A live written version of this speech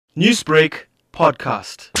Newsbreak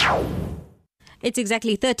podcast. It's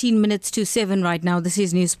exactly 13 minutes to 7 right now. This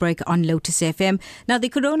is Newsbreak on Lotus FM. Now, the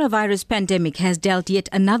coronavirus pandemic has dealt yet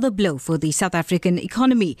another blow for the South African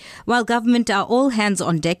economy. While government are all hands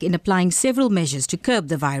on deck in applying several measures to curb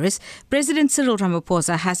the virus, President Cyril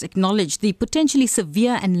Ramaphosa has acknowledged the potentially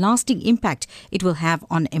severe and lasting impact it will have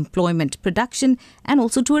on employment, production and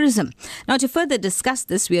also tourism. Now, to further discuss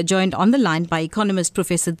this, we are joined on the line by economist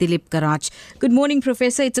Professor Dilip Garach. Good morning,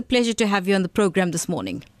 Professor. It's a pleasure to have you on the program this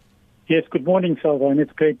morning. Yes, good morning, Salva, and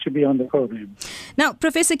it's great to be on the program. Now,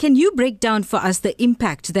 Professor, can you break down for us the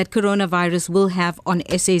impact that coronavirus will have on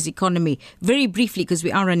SA's economy? Very briefly, because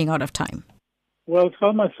we are running out of time. Well,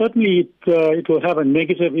 Salma, certainly it will have a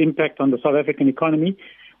negative impact on the South African economy.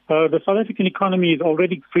 The South African economy is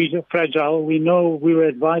already fragile. We know we were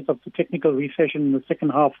advised of the technical recession in the second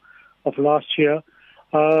half of last year.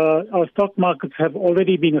 Our stock markets have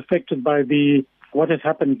already been affected by what has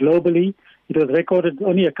happened globally. It was recorded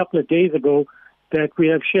only a couple of days ago that we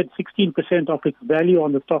have shed 16% of its value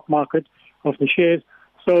on the stock market of the shares.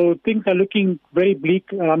 So things are looking very bleak.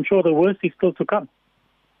 I'm sure the worst is still to come.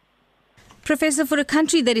 Professor, for a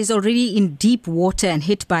country that is already in deep water and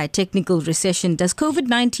hit by a technical recession, does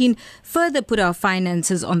COVID-19 further put our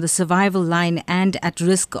finances on the survival line and at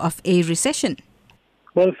risk of a recession?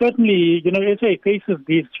 Well, certainly, SA faces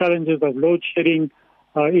these challenges of load shedding,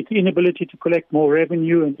 its inability to collect more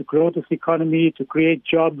revenue and to grow this economy, to create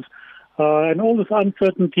jobs, and all this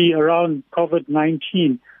uncertainty around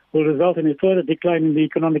COVID-19 will result in a further decline in the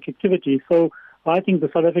economic activity. So I think the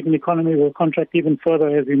South African economy will contract even further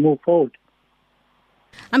as we move forward.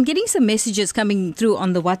 I'm getting some messages coming through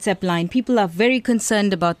on the WhatsApp line. People are very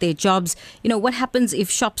concerned about their jobs. What happens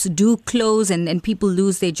if shops do close and people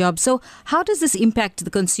lose their jobs? So how does this impact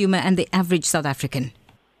the consumer and the average South African?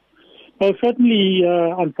 Well, certainly,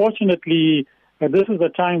 unfortunately, this is a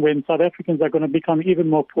time when South Africans are going to become even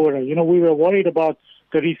more poorer. We were worried about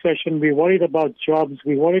the recession, we worried about jobs,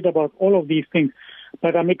 we worried about all of these things.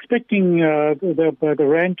 But I'm expecting the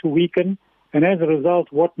rand to weaken. And as a result,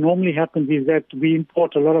 what normally happens is that we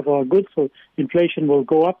import a lot of our goods, so inflation will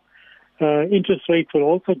go up. Interest rates will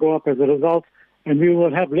also go up as a result, and we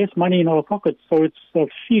will have less money in our pockets. So it's a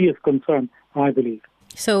serious concern, I believe.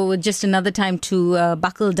 So just another time to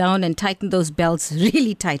buckle down and tighten those belts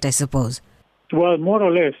really tight, I suppose. Well, more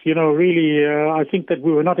or less, really, I think that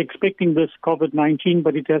we were not expecting this COVID-19,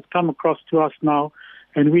 but it has come across to us now,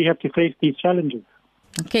 and we have to face these challenges.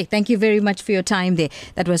 Okay, thank you very much for your time there.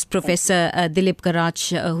 That was Professor Dilip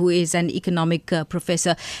Garach, who is an economic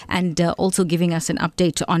professor, and also giving us an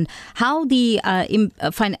update on how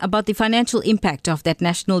about the financial impact of that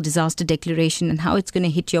national disaster declaration and how it's going to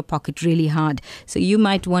hit your pocket really hard. So you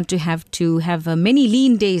might want to have many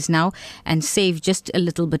lean days now and save just a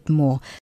little bit more.